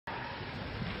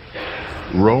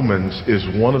Romans is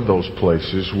one of those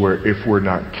places where if we're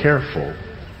not careful,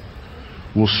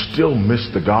 we'll still miss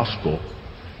the gospel,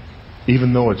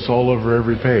 even though it's all over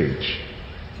every page.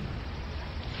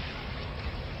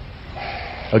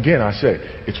 Again, I say,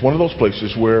 it's one of those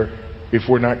places where if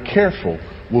we're not careful,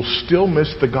 we'll still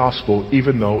miss the gospel,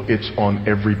 even though it's on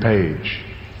every page.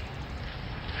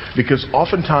 Because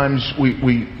oftentimes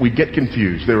we get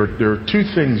confused. There are two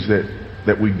things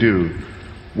that we do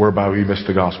whereby we miss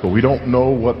the gospel. We don't know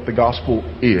what the gospel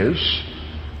is,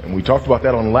 and we talked about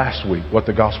that on last week, what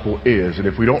the gospel is. And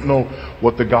if we don't know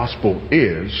what the gospel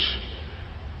is,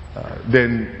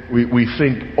 then we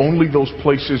think only those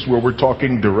places where we're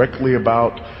talking directly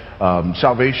about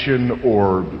salvation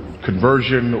or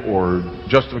conversion or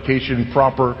justification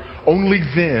proper, only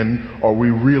then are we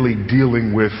really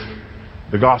dealing with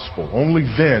the gospel. Only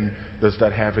then does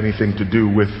that have anything to do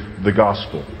with the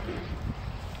gospel.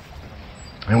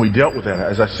 And we dealt with that,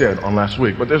 as I said, on last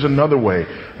week. But there's another way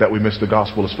that we miss the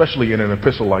gospel, especially in an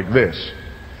epistle like this.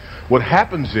 What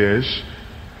happens is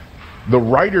the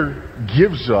writer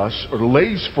gives us or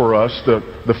lays for us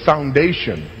the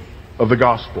foundation of the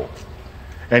gospel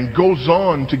and goes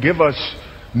on to give us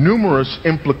numerous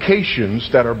implications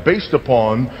that are based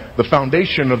upon the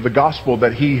foundation of the gospel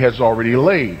that he has already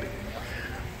laid.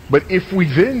 But if we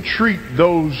then treat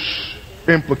those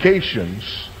implications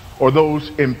or those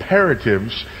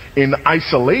imperatives in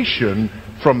isolation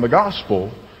from the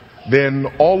gospel, then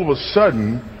all of a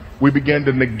sudden we begin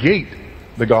to negate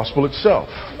the gospel itself.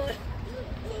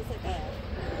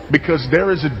 Because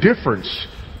there is a difference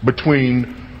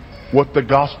between what the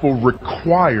gospel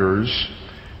requires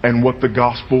and what the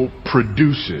gospel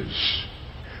produces.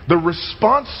 The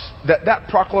response that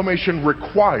proclamation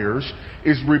requires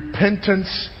is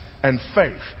repentance and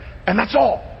faith. And that's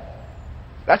all.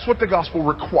 That's what the gospel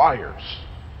requires.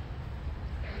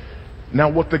 Now,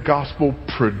 what the gospel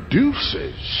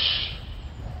produces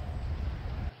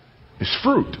is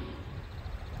fruit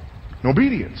and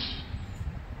obedience.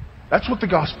 That's what the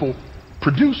gospel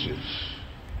produces.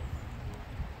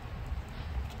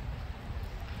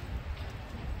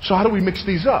 So how do we mix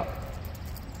these up?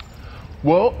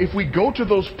 Well, if we go to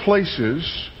those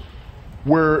places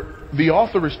where the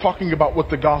author is talking about what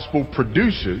the gospel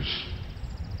produces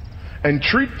and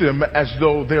treat them as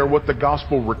though they're what the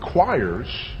gospel requires,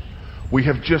 we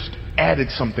have just added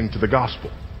something to the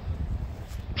gospel.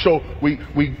 So we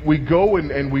go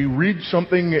and we read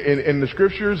something in the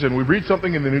scriptures, and we read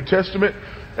something in the New Testament,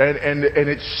 and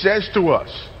it says to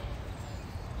us,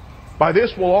 by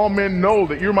this will all men know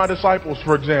that you're my disciples,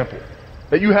 for example,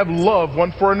 that you have love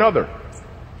one for another.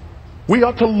 We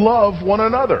ought to love one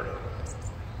another.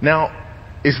 Now,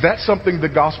 is that something the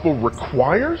gospel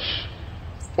requires,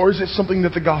 or is it something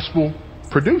that the gospel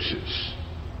produces?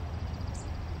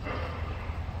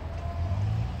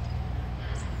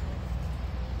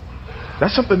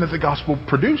 That's something that the gospel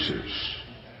produces.